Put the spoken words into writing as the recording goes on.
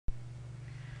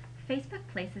Facebook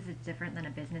Places is different than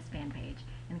a business fan page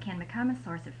and can become a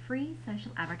source of free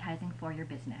social advertising for your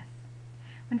business.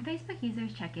 When Facebook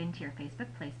users check into your Facebook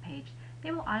Place page,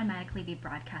 they will automatically be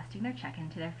broadcasting their check-in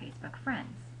to their Facebook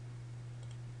friends.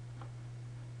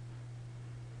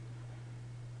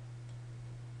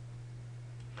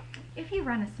 If you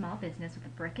run a small business with a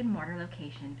brick-and-mortar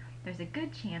location, there's a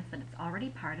good chance that it's already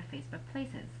part of Facebook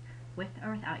Places, with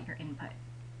or without your input.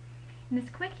 In this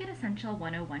quick yet essential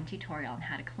 101 tutorial on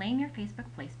how to claim your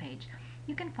Facebook Place page,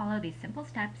 you can follow these simple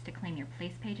steps to claim your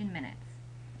Place page in minutes.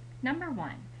 Number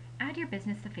 1. Add your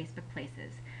business to Facebook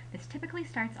Places. This typically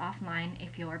starts offline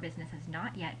if your business has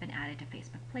not yet been added to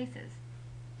Facebook Places.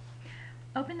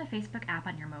 Open the Facebook app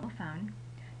on your mobile phone.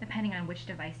 Depending on which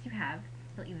device you have,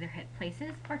 you'll either hit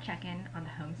Places or Check-in on the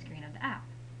home screen of the app.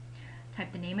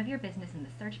 Type the name of your business in the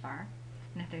search bar,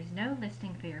 and if there's no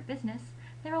listing for your business,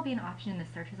 there will be an option in the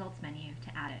search results menu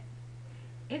to add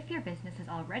it. If your business has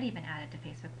already been added to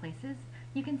Facebook Places,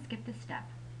 you can skip this step.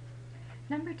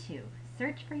 Number 2,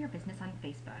 search for your business on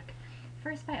Facebook,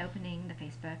 first by opening the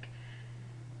Facebook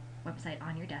website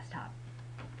on your desktop.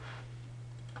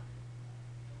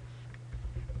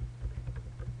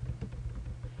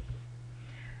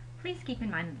 Please keep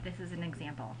in mind that this is an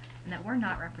example and that we're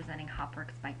not representing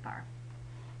Hopworks Bike Bar.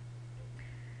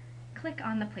 Click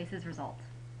on the Places result.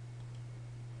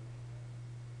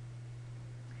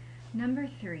 Number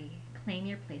 3, claim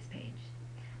your place page.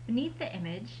 Beneath the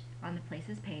image on the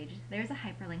Places page, there's a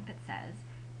hyperlink that says,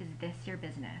 "Is this your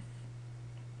business?"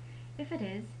 If it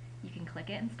is, you can click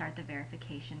it and start the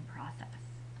verification process.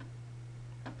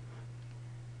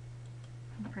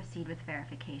 Proceed with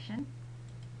verification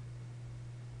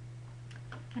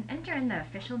and enter in the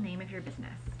official name of your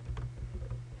business.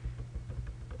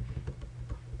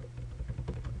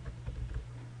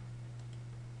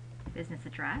 Business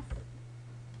address,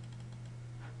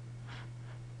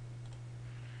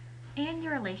 and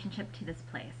your relationship to this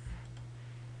place.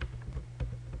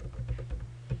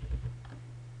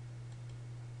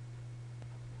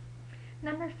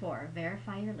 Number 4,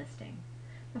 verify your listing.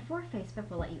 Before Facebook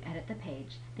will let you edit the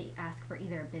page, they ask for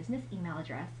either a business email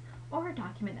address or a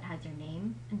document that has your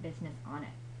name and business on it.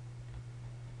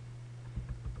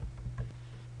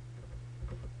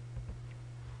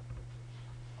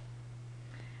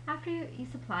 After you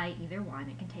supply either one,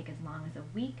 it can take as long as a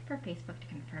week for Facebook to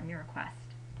confirm your request.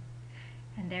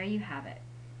 And there you have it,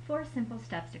 4 simple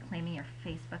steps to claiming your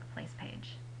Facebook Place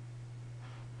page.